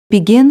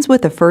begins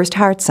with the first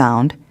heart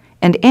sound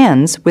and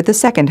ends with the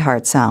second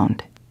heart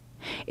sound.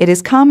 It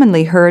is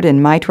commonly heard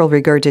in mitral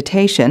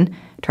regurgitation,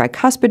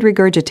 tricuspid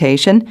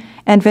regurgitation,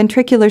 and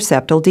ventricular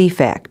septal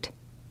defect.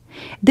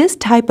 This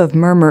type of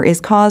murmur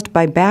is caused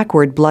by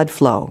backward blood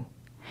flow.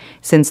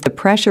 Since the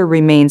pressure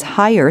remains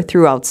higher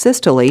throughout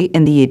systole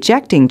in the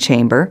ejecting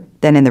chamber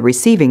than in the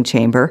receiving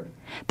chamber,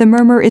 the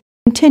murmur is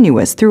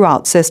continuous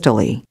throughout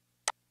systole.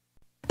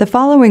 The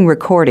following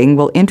recording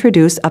will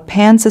introduce a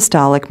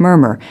pansystolic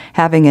murmur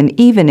having an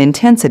even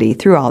intensity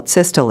throughout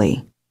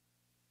systole.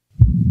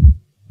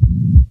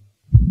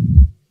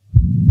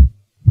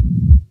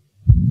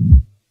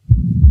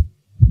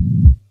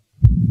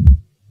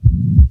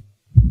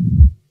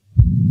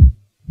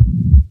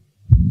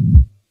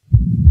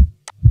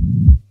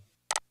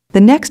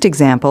 The next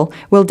example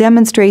will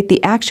demonstrate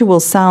the actual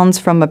sounds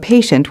from a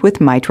patient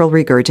with mitral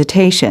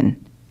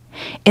regurgitation.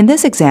 In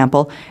this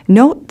example,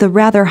 note the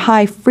rather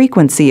high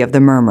frequency of the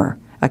murmur,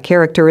 a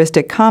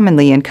characteristic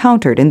commonly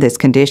encountered in this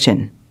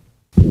condition.